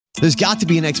There's got to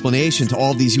be an explanation to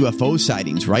all of these UFO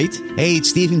sightings, right? Hey,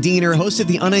 it's Stephen Diener, host of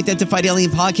the Unidentified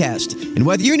Alien Podcast. And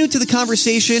whether you're new to the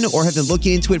conversation or have been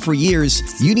looking into it for years,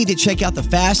 you need to check out the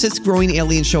fastest growing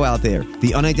alien show out there,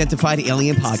 the Unidentified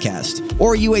Alien Podcast,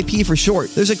 or UAP for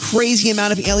short. There's a crazy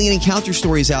amount of alien encounter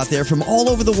stories out there from all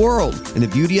over the world. And the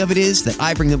beauty of it is that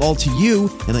I bring them all to you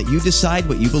and let you decide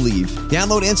what you believe.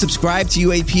 Download and subscribe to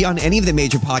UAP on any of the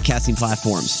major podcasting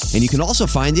platforms. And you can also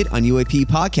find it on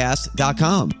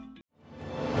UAPpodcast.com.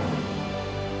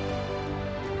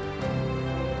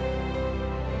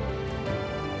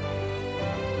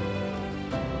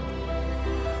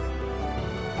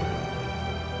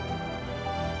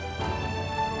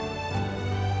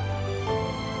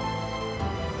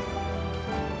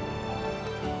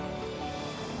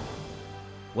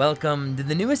 Welcome to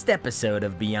the newest episode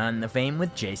of Beyond the Fame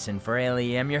with Jason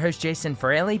Fraley. I'm your host, Jason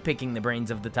Fraley, picking the brains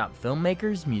of the top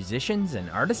filmmakers, musicians, and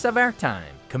artists of our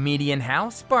time. Comedian Hal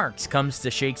Sparks comes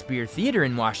to Shakespeare Theater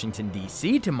in Washington,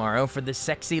 D.C. tomorrow for the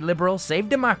Sexy Liberal Save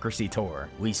Democracy Tour.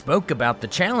 We spoke about the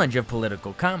challenge of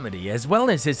political comedy, as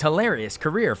well as his hilarious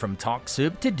career from Talk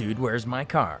Soup to Dude, Where's My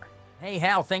Car? Hey,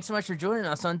 Hal, thanks so much for joining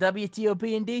us on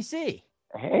WTOP in D.C.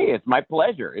 Hey, it's my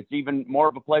pleasure. It's even more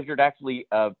of a pleasure to actually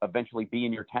eventually be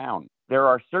in your town. There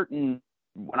are certain,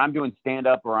 when I'm doing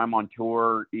stand-up or I'm on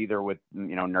tour, either with,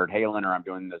 Nerd Halen or I'm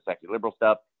doing the Sexy Liberal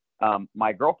stuff,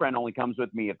 my girlfriend only comes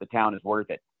with me if the town is worth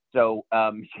it. So,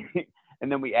 and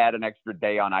then we add an extra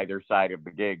day on either side of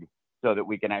the gig so that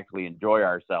we can actually enjoy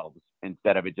ourselves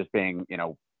instead of it just being,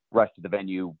 rush to the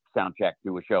venue, sound check,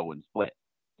 do a show, and split.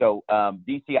 So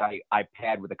DC, I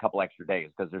pad with a couple extra days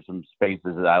because there's some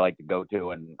spaces that I like to go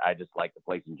to, and I just like the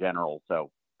place in general.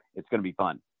 So it's going to be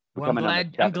fun. Well,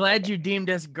 I'm glad you deemed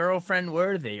us girlfriend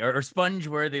worthy or sponge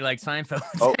worthy like Seinfeld.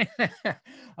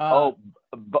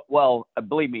 Well,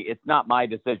 believe me, it's not my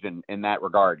decision in that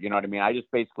regard. You know what I mean? I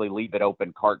just basically leave it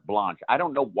open, carte blanche. I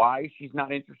don't know why she's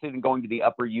not interested in going to the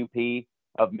upper UP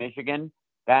of Michigan.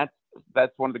 That's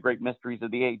one of the great mysteries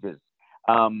of the ages.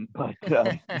 But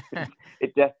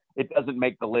it doesn't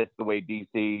make the list the way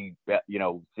DC,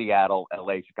 Seattle,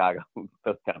 LA, Chicago,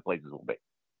 those kind of places will be.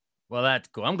 Well, that's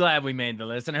cool. I'm glad we made the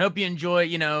list, and I hope you enjoy,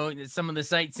 some of the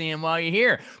sightseeing while you're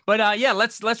here. But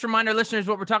let's remind our listeners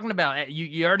what we're talking about.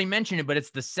 You already mentioned it, but it's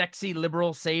the Sexy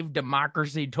Liberal Save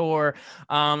Democracy Tour.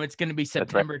 It's going to be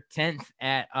September 10th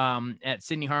at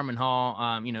Sidney Harmon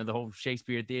Hall. The whole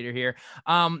Shakespeare Theater here.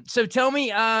 So tell me,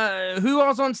 who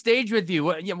all's on stage with you?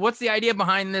 What's the idea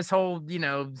behind this whole,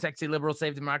 Sexy Liberal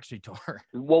Save Democracy Tour?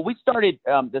 Well, we started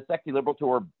the Sexy Liberal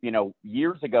Tour,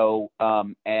 years ago,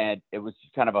 and it was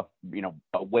just kind of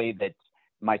a way that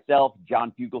myself,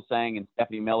 John Fugelsang, and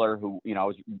Stephanie Miller, who,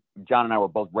 John and I were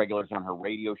both regulars on her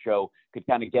radio show, could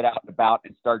kind of get out and about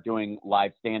and start doing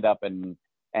live stand-up and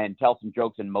tell some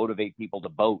jokes and motivate people to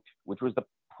vote, which was the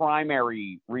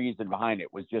primary reason behind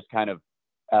it, was just kind of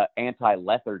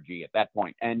anti-lethargy at that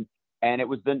point. And it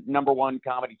was the number one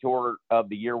comedy tour of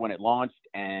the year when it launched,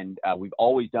 and we've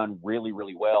always done really,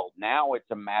 really well. Now it's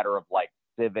a matter of like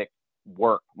civic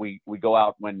work. We go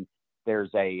out when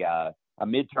there's a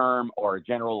midterm or a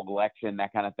general election,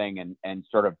 that kind of thing, and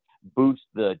sort of boost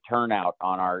the turnout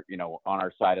on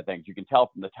our side of things. You can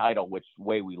tell from the title which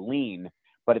way we lean,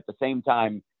 but at the same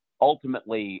time,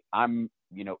 ultimately,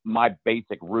 my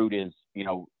basic root is,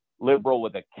 liberal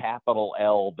with a capital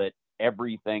L, that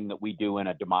everything that we do in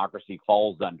a democracy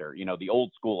falls under, the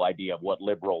old school idea of what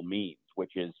liberal means,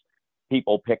 which is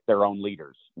people pick their own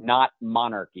leaders, not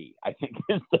monarchy, I think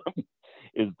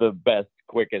is the best,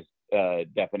 quickest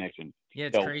definition. Yeah,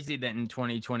 it's crazy that in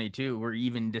 2022 we're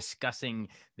even discussing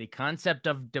the concept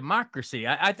of democracy.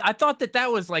 I thought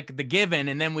that was like the given,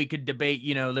 and then we could debate,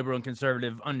 liberal and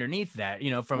conservative underneath that,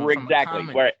 from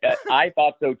exactly. Where I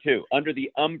thought so too. Under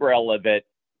the umbrella that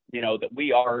that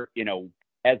we are,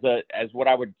 as what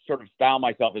I would sort of style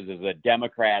myself as a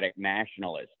democratic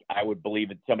nationalist. I would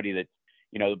believe it's somebody that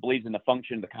that believes in the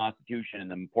function of the Constitution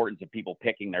and the importance of people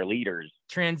picking their leaders.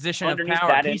 Transition of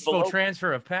power, peaceful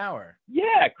transfer of power.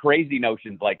 Yeah, crazy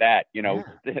notions like that,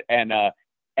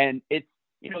 and it's,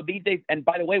 these days, and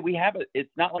by the way, it's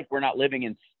not like we're not living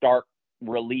in stark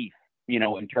relief,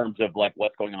 in terms of like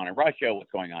what's going on in Russia,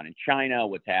 what's going on in China,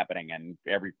 what's happening and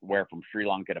everywhere from Sri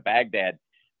Lanka to Baghdad.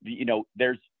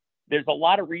 There's a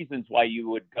lot of reasons why you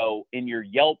would go in your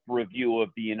Yelp review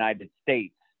of the United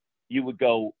States, you would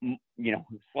go,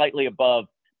 slightly above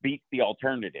beats the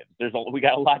alternatives. We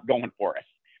got a lot going for us.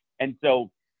 And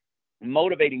so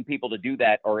motivating people to do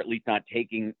that, or at least not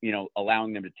taking,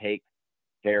 allowing them to take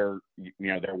their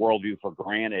worldview for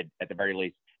granted at the very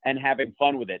least, and having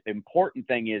fun with it. The important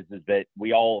thing is that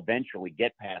we all eventually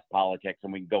get past politics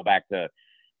and we can go back to,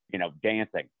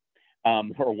 dancing.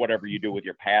 or whatever you do with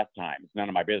your pastimes. None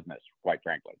of my business, quite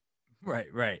frankly.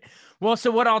 Right. Well, so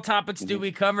what all topics do Mhm.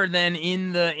 we cover then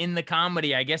in the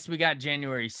comedy? I guess we got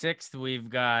January 6th. We've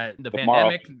got the The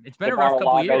pandemic. It's been a rough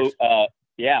couple of years.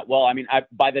 Yeah. Well, I mean,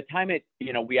 by the time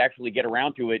we actually get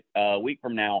around to it a week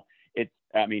from now,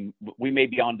 we may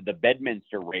be on to the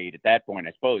Bedminster raid at that point,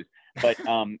 I suppose. But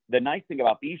the nice thing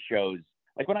about these shows,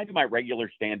 like when I do my regular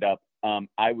stand-up,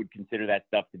 I would consider that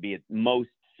stuff to be at most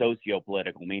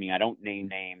socio-political, meaning I don't name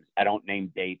names, I don't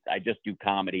name dates. I just do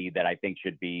comedy that I think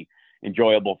should be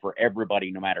enjoyable for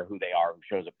everybody, no matter who they are, who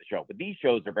shows up at the show. But these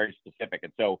shows are very specific.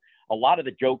 And so a lot of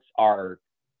the jokes are,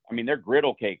 I mean, they're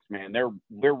griddle cakes, man.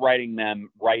 We're writing them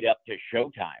right up to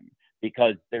showtime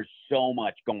because there's so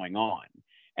much going on.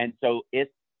 And so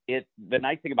it's the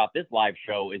nice thing about this live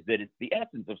show is that it's the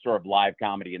essence of sort of live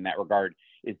comedy in that regard,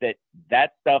 is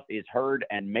that stuff is heard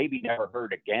and maybe never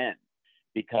heard again,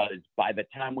 because by the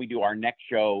time we do our next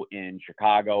show in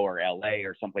Chicago or LA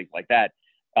or someplace like that,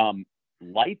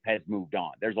 life has moved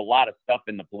on. There's a lot of stuff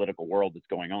in the political world that's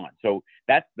going on. So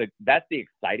that's the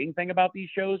exciting thing about these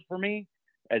shows for me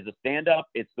as a stand-up.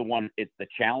 It's the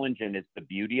challenge and it's the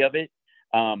beauty of it.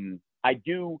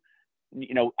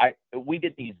 We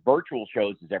did these virtual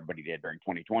shows, as everybody did during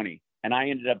 2020, and I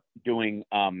ended up doing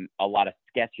a lot of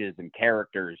sketches and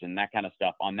characters and that kind of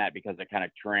stuff on that, because I kind of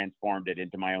transformed it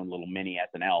into my own little mini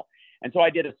SNL. And so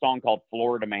I did a song called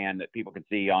Florida Man that people can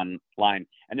see online,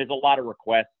 and there's a lot of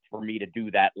requests for me to do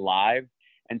that live.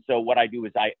 And so what I do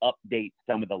is I update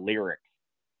some of the lyrics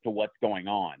to what's going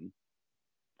on.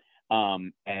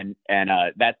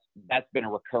 That's been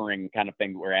a recurring kind of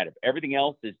thing we're at. Everything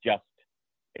else is just,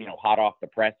 hot off the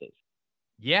presses.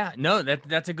 Yeah, no,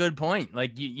 that's a good point.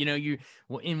 Like you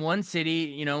in one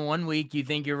city, 1 week you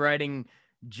think you're writing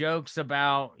jokes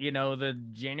about, the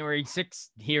January 6th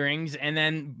hearings, and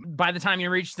then by the time you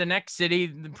reach the next city,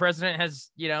 the president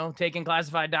has, taken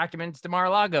classified documents to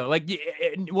Mar-a-Lago. Like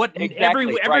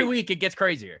Exactly, every week it gets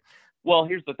crazier. Well,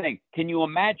 here's the thing. Can you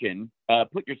imagine,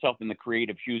 put yourself in the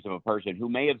creative shoes of a person who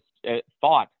may have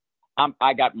thought,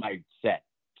 I got my set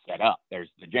up. There's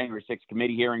the January 6th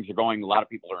committee hearings are going. A lot of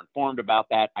people are informed about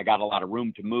that. I got a lot of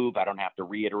room to move. I don't have to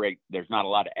reiterate. There's not a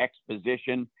lot of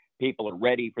exposition. People are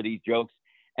ready for these jokes.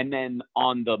 And then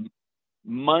on the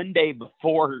Monday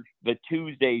before the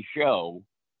Tuesday show,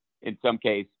 in some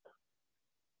case,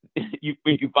 you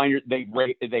find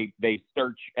they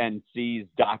search and seize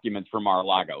documents from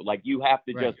Mar-a-Lago. Like you have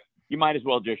to you might as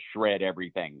well just shred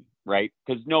everything, right?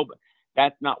 Because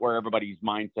that's not where everybody's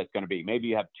mindset's going to be. Maybe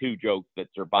you have 2 jokes that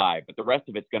survive, but the rest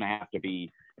of it's going to have to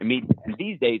be immediate. And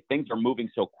these days, things are moving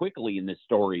so quickly in this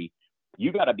story.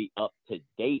 You got to be up to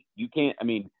date. You can't,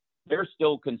 there's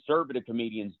still conservative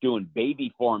comedians doing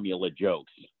baby formula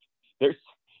jokes.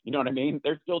 You know what I mean?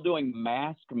 They're still doing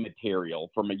mask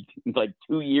material from like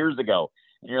 2 years ago.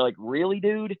 And you're like, really,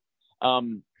 dude?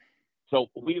 So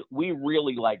we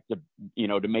really like to,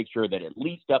 to make sure that at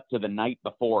least up to the night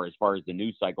before, as far as the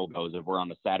news cycle goes, if we're on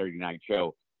a Saturday night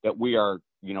show, that we are,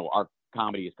 our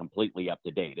comedy is completely up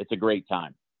to date. It's a great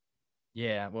time.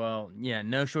 Yeah, well, yeah,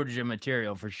 no shortage of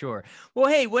material for sure. Well,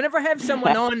 hey, whenever I have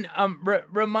someone on,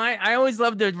 I always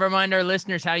love to remind our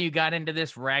listeners how you got into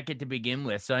this racket to begin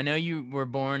with. So I know you were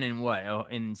born in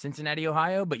in Cincinnati,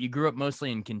 Ohio, but you grew up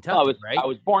mostly in Kentucky, right? I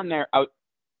was born there. I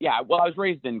was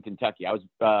raised in Kentucky. I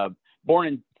was born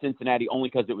in Cincinnati only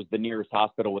because it was the nearest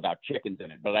hospital without chickens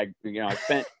in it. But I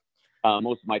spent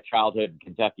most of my childhood in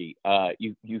Kentucky.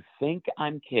 You think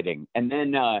I'm kidding? And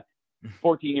then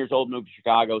 14 years old, moved to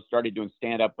Chicago, started doing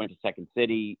stand-up, went to Second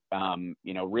City,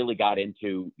 really got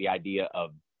into the idea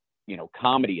of,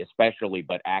 comedy especially,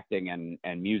 but acting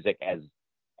and music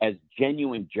as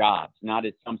genuine jobs, not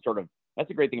as some sort of, that's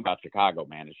the great thing about Chicago,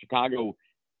 man. In Chicago,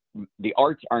 the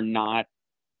arts are not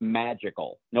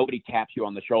magical. Nobody taps you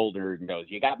on the shoulder and goes,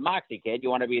 you got moxie, kid, you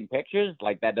want to be in pictures?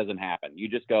 Like, that doesn't happen. You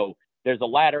just go, there's a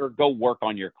ladder, go work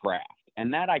on your craft.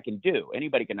 And that I can do.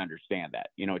 Anybody can understand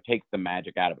that. It takes the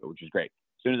magic out of it, which is great.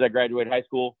 As soon as I graduated high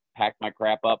school, packed my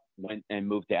crap up, went and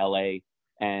moved to LA.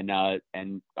 And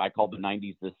I called the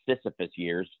 90s the Sisyphus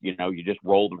years. You just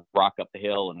roll the rock up the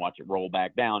hill and watch it roll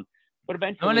back down. But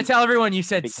eventually, I want to tell everyone you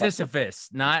said Sisyphus,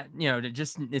 not,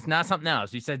 it's not something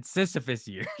else. You said Sisyphus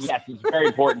years. Yes, it's very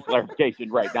important clarification.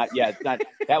 Right. It's not,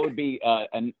 that would be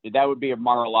a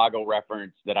Mar-a-Lago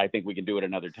reference that I think we can do at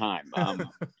another time.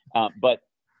 But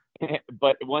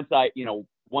once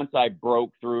I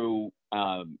broke through,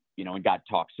 and got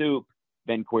Talk Soup,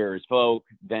 then Queer as Folk,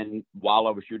 then while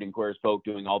I was shooting Queer as Folk,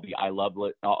 doing all the I Love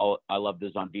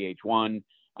This on VH1,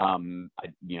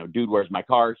 Dude, Where's My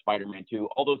Car, Spider-Man 2,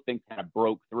 all those things kind of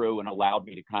broke through and allowed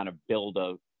me to kind of build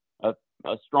a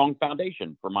strong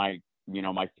foundation for my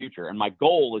my future. And my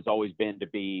goal has always been to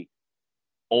be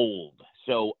old.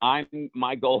 So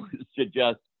my goal is to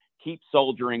just keep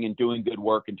soldiering and doing good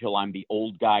work until I'm the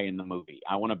old guy in the movie.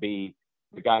 I want to be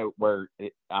the guy where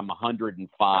I'm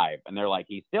 105 and they're like,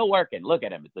 he's still working. Look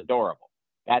at him. It's adorable.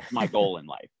 That's my goal in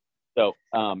life. So,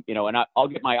 and I'll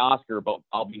get my Oscar, but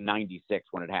I'll be 96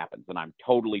 when it happens. And I'm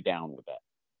totally down with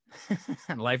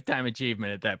that. Lifetime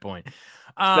achievement at that point.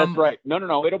 That's right.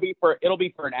 No. It'll be for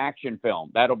an action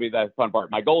film. That'll be the fun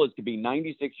part. My goal is to be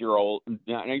 96 year old,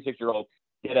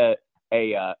 get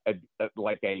I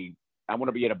want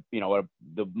to be at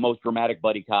the most dramatic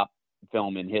buddy cop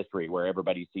film in history where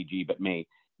everybody's CG but me.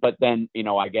 But then,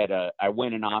 I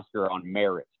win an Oscar on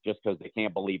merit just because they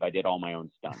can't believe I did all my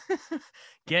own stunts.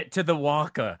 Get to the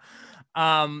Walker.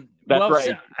 That's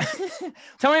right. So,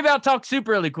 tell me about Talk Soup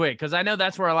really quick, because I know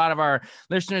that's where a lot of our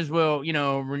listeners will,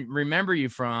 remember you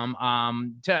from.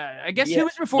 I guess who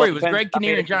was before you? Was Greg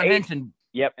Kinnear and John Henson?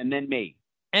 Yep, and then me.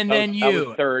 And then you. I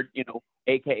was third,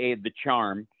 AKA the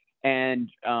Charm. And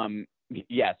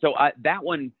so that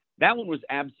one was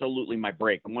absolutely my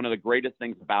break. And one of the greatest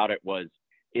things about it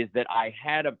is that I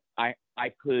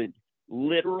could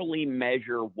literally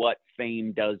measure what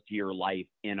fame does to your life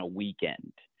in a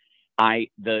weekend.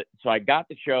 So I got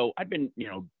the show. I'd been,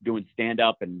 doing stand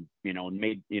up and,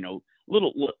 made,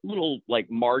 little like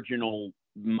marginal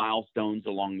milestones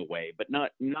along the way, but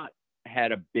not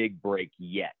had a big break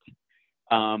yet.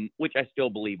 Which I still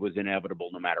believe was inevitable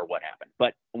no matter what happened.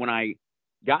 But when I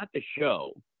got the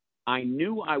show, I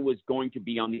knew I was going to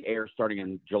be on the air starting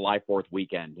on July 4th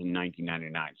weekend in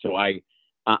 1999. So I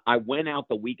went out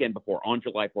the weekend before, on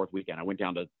July 4th weekend. I went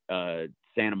down to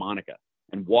Santa Monica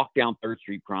and walked down 3rd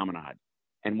Street Promenade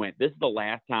and went, this is the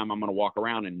last time I'm going to walk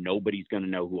around and nobody's going to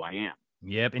know who I am.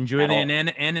 Yep. Enjoy the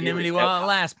anonymity while it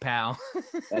lasts, pal.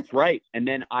 That's right. And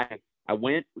then I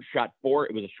went, shot 4.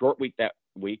 It was a short week that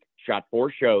week, shot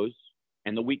 4 shows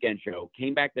and the weekend show,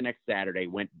 came back the next Saturday,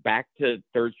 went back to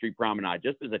 3rd Street Promenade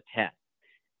just as a test.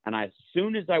 And as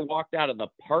soon as I walked out of the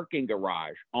parking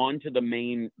garage onto the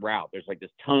main route, there's like this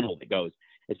tunnel that goes.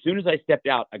 As soon as I stepped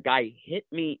out, a guy hit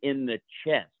me in the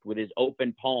chest with his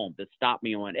open palm to stop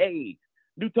me and went, hey,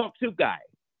 new Talk Soup guy.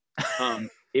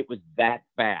 It was that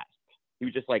fast. He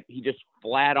was just like, he just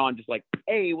flat on, just like,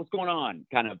 hey, what's going on?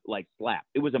 Kind of like slap.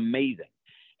 It was amazing.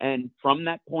 And from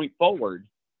that point forward,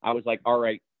 I was like, all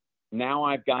right, now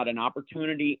I've got an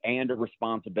opportunity and a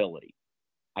responsibility.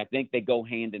 I think they go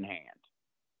hand in hand.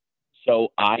 So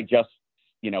I just,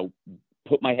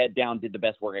 put my head down, did the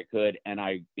best work I could. And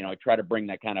I try to bring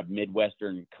that kind of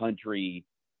Midwestern country,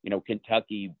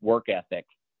 Kentucky work ethic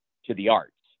to the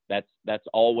arts. That's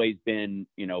always been,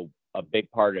 a big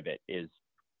part of it is,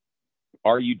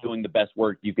 are you doing the best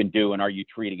work you can do? And are you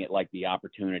treating it like the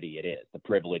opportunity it is, the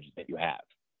privilege that you have?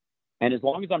 And as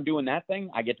long as I'm doing that thing,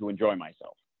 I get to enjoy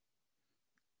myself.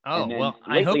 Oh, well,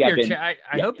 I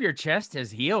hope your chest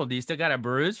has healed. Do you still got a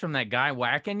bruise from that guy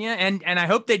whacking you? And I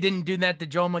hope they didn't do that to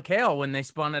Joel McHale when they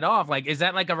spun it off. Like, is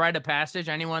that like a rite of passage?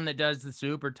 Anyone that does the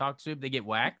soup or Talk Soup, they get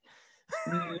whacked?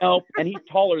 Nope. And he's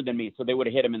taller than me, so they would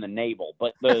have hit him in the navel.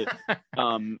 But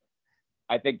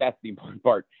I think that's the important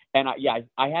part. And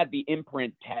I had the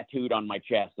imprint tattooed on my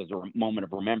chest as a moment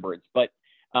of remembrance. But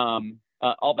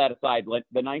all that aside,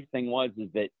 the nice thing is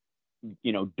that,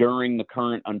 during the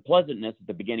current unpleasantness at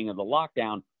the beginning of the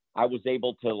lockdown, I was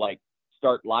able to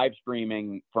start live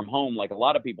streaming from home like a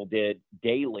lot of people did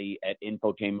daily at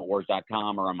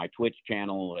infotainmentwars.com or on my Twitch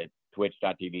channel at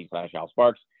twitch.tv/Hal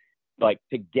Sparks,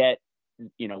 to get,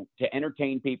 to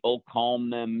entertain people, calm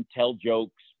them, tell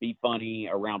jokes, be funny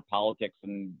around politics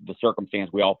and the circumstance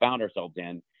we all found ourselves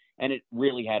in. And it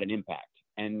really had an impact.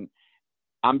 And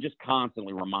I'm just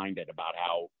constantly reminded about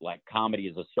how comedy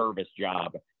is a service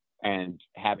job, and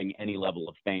having any level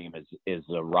of fame is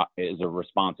a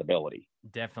responsibility.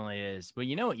 Definitely is. Well,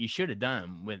 you know what you should have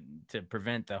done to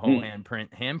prevent the whole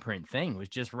handprint thing was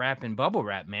just wrapping bubble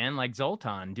wrap, man, like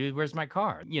Zoltan. Dude, where's my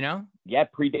car? Yeah,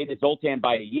 predated Zoltan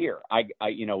by a year.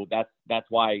 That's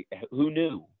why, who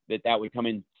knew that would come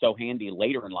in so handy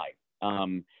later in life.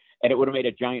 And it would have made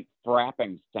a giant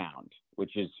frapping sound,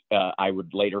 which is I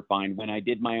would later find when I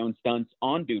did my own stunts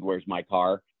on Dude, Where's My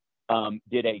Car.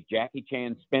 Did a Jackie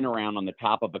Chan spin around on the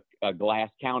top of a glass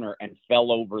counter and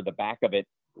fell over the back of it,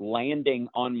 landing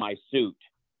on my suit.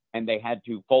 And they had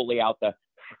to Foley out the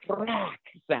crack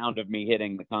sound of me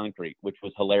hitting the concrete, which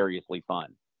was hilariously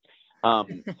fun.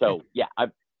 So yeah,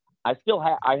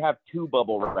 I have 2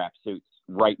 bubble wrap suits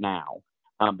right now.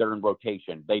 They're in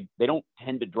rotation. They don't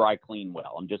tend to dry clean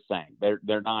well. I'm just saying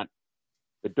they're not,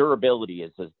 the durability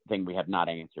is the thing we have not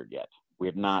answered yet. We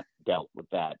have not dealt with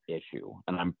that issue,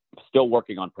 and I'm still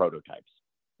working on prototypes.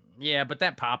 Yeah, but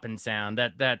that popping sound,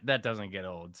 that doesn't get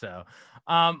old. So,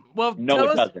 well, No, tell it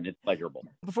us, doesn't. It's pleasurable.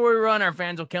 before we run, our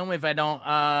fans will kill me if I don't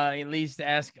at least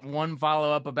ask one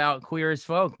follow-up about Queer as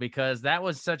Folk, because that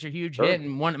was such a huge Sure. hit,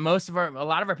 and a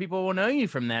lot of our people will know you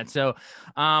from that. So,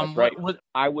 That's right.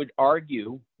 I would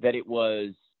argue that it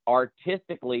was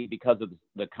artistically, because of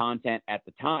the content at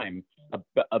the time,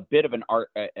 a bit of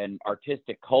an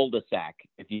artistic cul-de-sac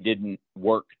if you didn't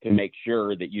work to make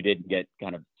sure that you didn't get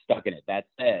kind of stuck in it. That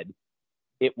said,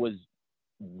 it was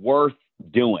worth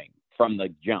doing from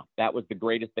the jump. That was the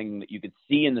greatest thing that you could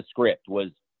see in the script, was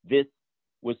this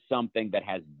was something that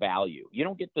has value. You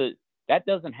don't get that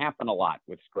doesn't happen a lot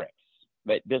with scripts.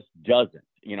 But this doesn't,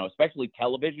 especially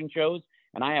television shows.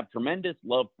 And I have tremendous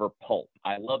love for pulp.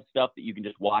 I love stuff that you can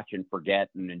just watch and forget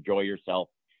and enjoy yourself.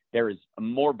 There is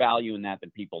more value in that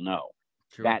than people know.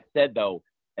 True. That said, though,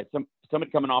 as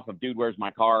somebody coming off of Dude, Where's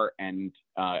My Car and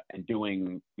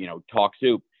doing, Talk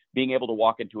Soup, being able to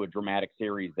walk into a dramatic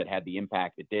series that had the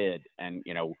impact it did. And,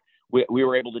 we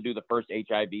were able to do the first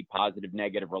HIV positive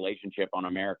negative relationship on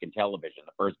American television,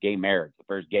 the first gay marriage, the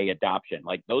first gay adoption.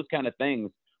 Like, those kind of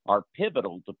things are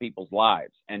pivotal to people's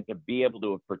lives. And to be able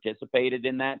to have participated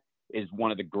in that is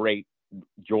one of the great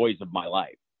joys of my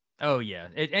life. Oh, yeah.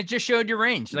 It just showed your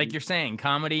range. Like you're saying,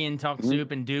 comedy and Talk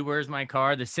Soup and Dude, Where's My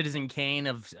Car, the Citizen Kane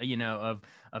of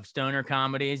stoner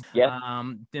comedies. Yes.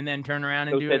 And then turn around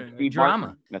and do a drama.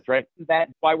 Martin. That's right.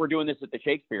 That's why we're doing this at the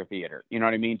Shakespeare Theater. You know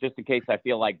what I mean? Just in case I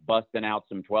feel like busting out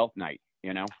some 12th Night,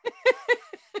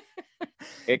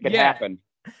 It could happen.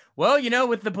 Well,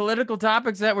 with the political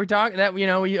topics that we're talking, that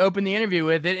we open the interview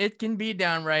with, it can be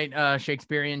downright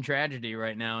Shakespearean tragedy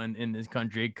right now in this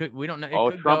country. We don't know.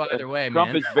 It could go either way, Trump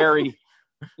man. Is very,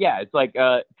 it's like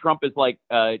Trump is like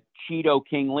Cheeto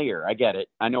King Lear. I get it.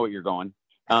 I know what you're going.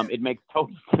 It makes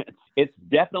total sense. It's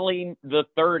definitely the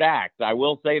third act. I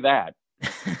will say that.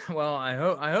 Well, I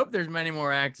hope there's many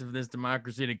more acts of this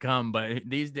democracy to come, but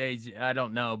these days I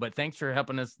don't know. But thanks for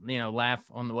helping us, laugh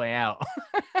on the way out.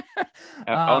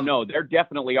 No, there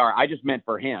definitely are. I just meant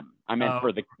for him. I meant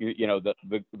for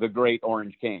the great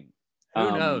Orange King.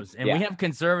 Who knows? And we have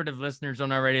conservative listeners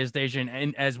on our radio station,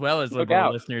 and as well as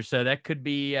liberal listeners. So that could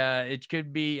be. It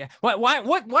could be.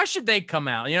 Why should they come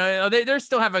out? They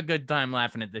still have a good time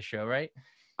laughing at this show, right?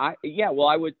 I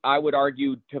would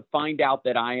argue to find out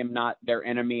that I am not their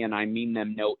enemy and I mean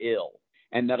them no ill,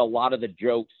 and that a lot of the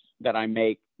jokes that I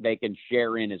make they can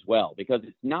share in as well, because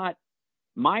it's not.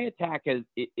 My attack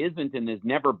isn't and has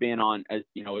never been on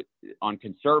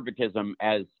conservatism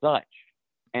as such.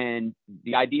 And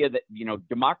the idea that,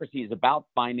 democracy is about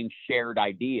finding shared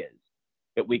ideas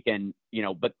that we can,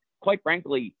 but quite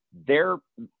frankly, their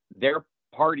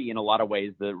party in a lot of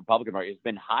ways, the Republican Party, has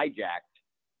been hijacked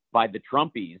by the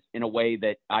Trumpies in a way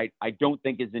that I don't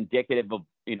think is indicative of,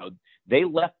 they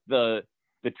left the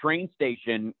train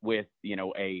station with,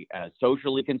 a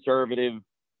socially conservative,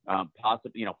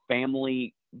 possibly,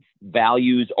 family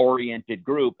values oriented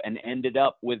group, and ended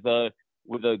up with a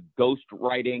ghost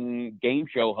writing game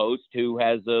show host who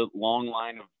has a long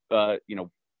line of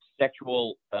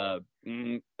sexual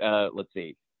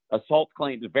assault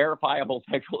claims, verifiable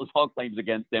sexual assault claims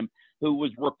against him, who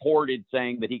was reported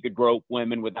saying that he could grope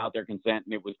women without their consent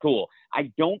and it was cool.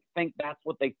 I don't think that's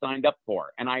what they signed up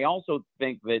for. And I also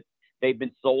think that they've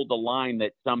been sold a line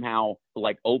that somehow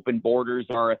like open borders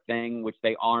are a thing, which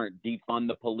they aren't. Defund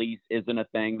the police isn't a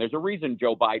thing. There's a reason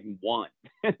Joe Biden won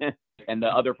and the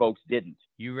other folks didn't.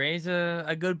 You raise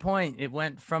a good point. It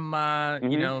went from,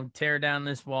 tear down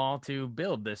this wall to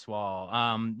build this wall.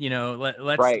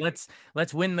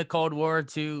 Let's win the Cold War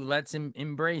to let's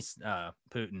embrace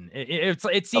Putin.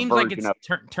 It seems like it's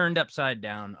turned upside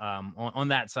down on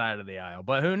that side of the aisle,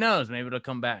 but who knows? Maybe it'll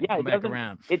come back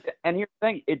around. And here's the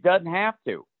thing, it doesn't have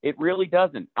to. It really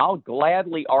doesn't. I'll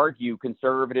gladly argue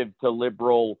conservative to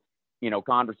liberal,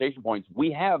 conversation points.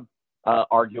 We have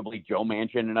arguably Joe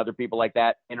Manchin and other people like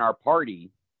that in our party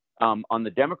on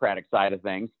the Democratic side of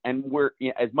things. And we're,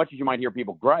 as much as you might hear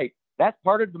people gripe, that's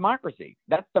part of democracy.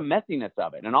 That's the messiness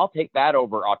of it. And I'll take that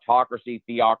over autocracy,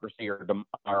 theocracy,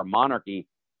 or monarchy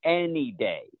any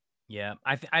day. Yeah,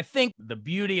 I think the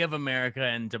beauty of America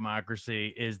and democracy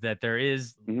is that there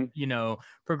is,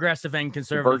 progressive and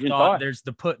conservative thought. There's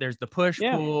the push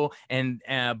pull, and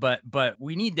but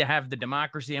we need to have the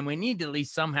democracy, and we need to at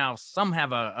least somehow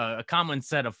have a common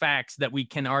set of facts that we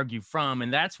can argue from,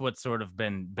 and that's what's sort of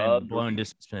been blown to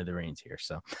smithereens here.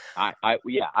 So I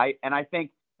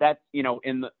think that's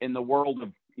in the world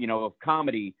of of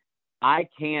comedy, I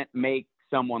can't make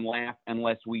someone laugh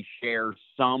unless we share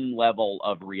some level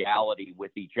of reality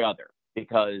with each other.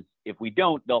 because if we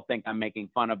don't, they'll think I'm making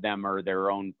fun of them, or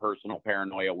their own personal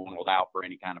paranoia won't allow for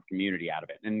any kind of community out of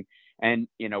it. And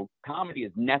comedy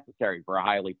is necessary for a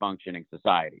highly functioning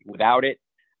society. Without it,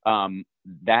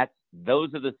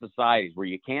 those are the societies where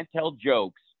you can't tell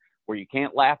jokes, where you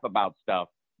can't laugh about stuff.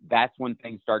 That's when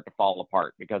things start to fall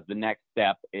apart, because the next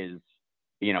step is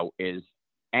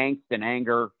angst and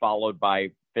anger followed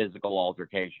by physical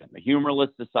altercation. The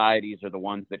humorless societies are the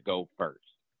ones that go first.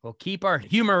 We'll keep our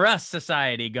humorous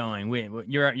society going.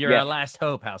 You're Yes. our last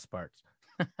hope, Hal Sparks.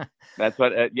 That's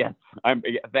what. Yes,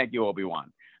 thank you,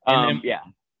 Obi-Wan.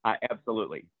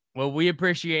 Absolutely. Well, we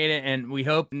appreciate it, and we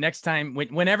hope next time,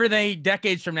 whenever they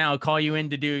decades from now call you in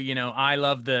to do, I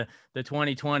love the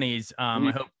 2020s.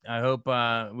 I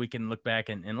hope we can look back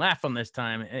and laugh on this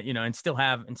time, and still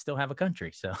have a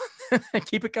country. So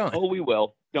keep it going. Oh, we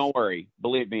will. Don't worry.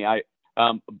 Believe me, I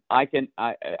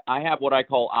have what I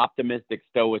call optimistic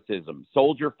stoicism.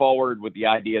 Soldier forward with the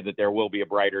idea that there will be a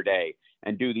brighter day,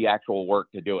 and do the actual work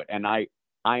to do it. And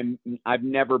I've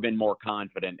never been more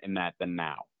confident in that than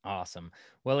now. Awesome.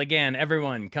 Well, again,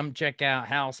 everyone, come check out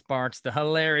Hal Sparks, the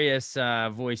hilarious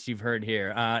voice you've heard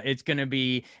here. It's going to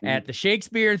be at the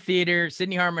Shakespeare Theater,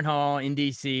 Sidney Harmon Hall in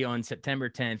D.C. on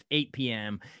September 10th, 8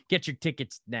 p.m. Get your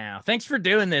tickets now. Thanks for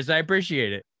doing this. I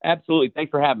appreciate it. Absolutely. Thanks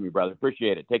for having me, brother.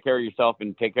 Appreciate it. Take care of yourself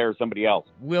and take care of somebody else.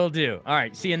 Will do. All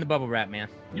right. See you in the bubble wrap, man.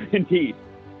 Indeed.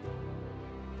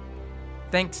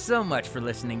 Thanks so much for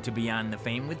listening to Beyond the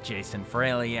Fame with Jason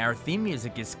Fraley. Our theme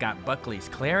music is Scott Buckley's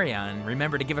Clarion.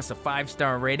 Remember to give us a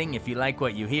 5-star rating if you like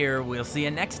what you hear. We'll see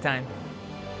you next time.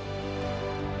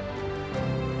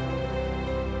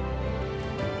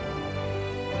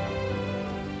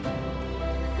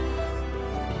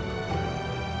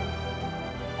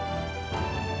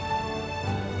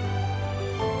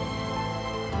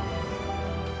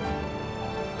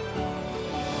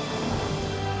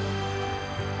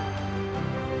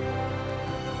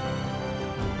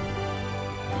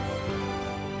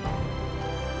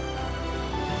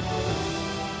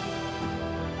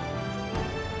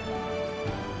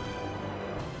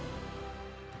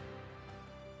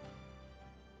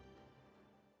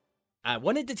 I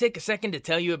wanted to take a second to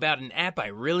tell you about an app I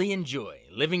really enjoy.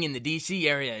 Living in the DC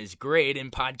area is great,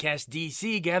 and Podcast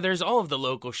DC gathers all of the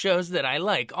local shows that I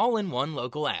like all in one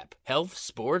local app. Health,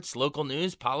 sports, local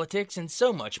news, politics, and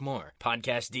so much more.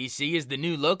 Podcast DC is the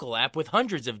new local app with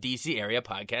hundreds of DC area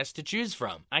podcasts to choose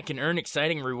from. I can earn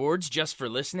exciting rewards just for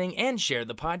listening and share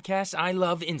the podcasts I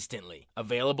love instantly.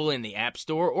 Available in the App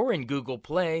Store or in Google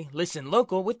Play, listen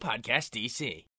local with Podcast DC.